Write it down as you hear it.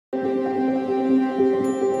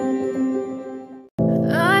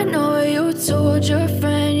told your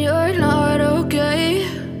friend you're not okay?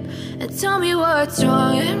 And tell me what's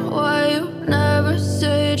wrong and why you never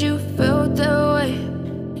said you felt that way.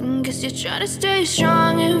 And guess you're trying to stay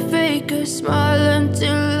strong and fake a smile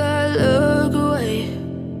until I look away.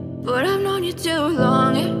 But I've known you too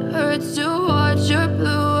long, it hurts to watch your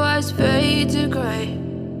blue eyes fade to grey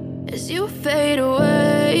as you fade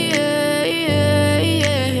away,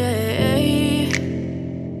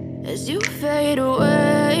 as you fade away.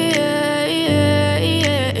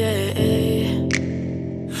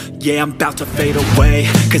 Yeah, I'm about to fade away,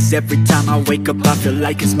 cause every time I wake up I feel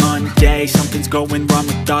like it's Monday. Something's going wrong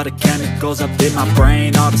with all the chemicals up in my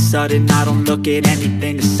brain. All of a sudden I don't look at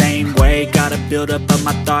anything the same way. Got a buildup of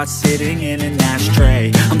my thoughts sitting in an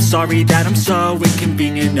ashtray. I'm sorry that I'm so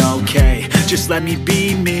inconvenient, okay? Just let me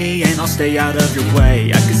be me and I'll stay out of your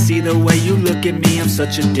way. I can see the way you look at me, I'm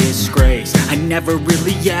such a disgrace. I never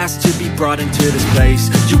really asked to be brought into this place.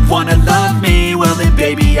 You wanna love me? Well then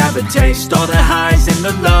baby I have a taste. All the highs and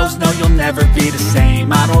the lows, no you'll never be the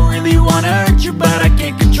same. I don't really wanna hurt you but I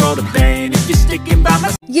can't control the pain. If you're sticking by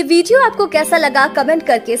my... ये video आपको कैसा लगा comment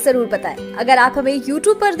करके जरूर बताएं। अगर आप हमें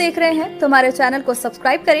YouTube पर देख रहे हैं तो हमारे चैनल को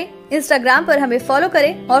सब्सक्राइब करें, Instagram पर हमें फॉलो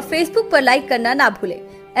करें और Facebook पर लाइक करना ना भूलें।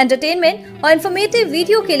 एंटरटेनमेंट और इन्फॉर्मेटिव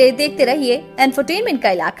वीडियो के लिए देखते रहिए एंटरटेनमेंट का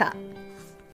इलाका।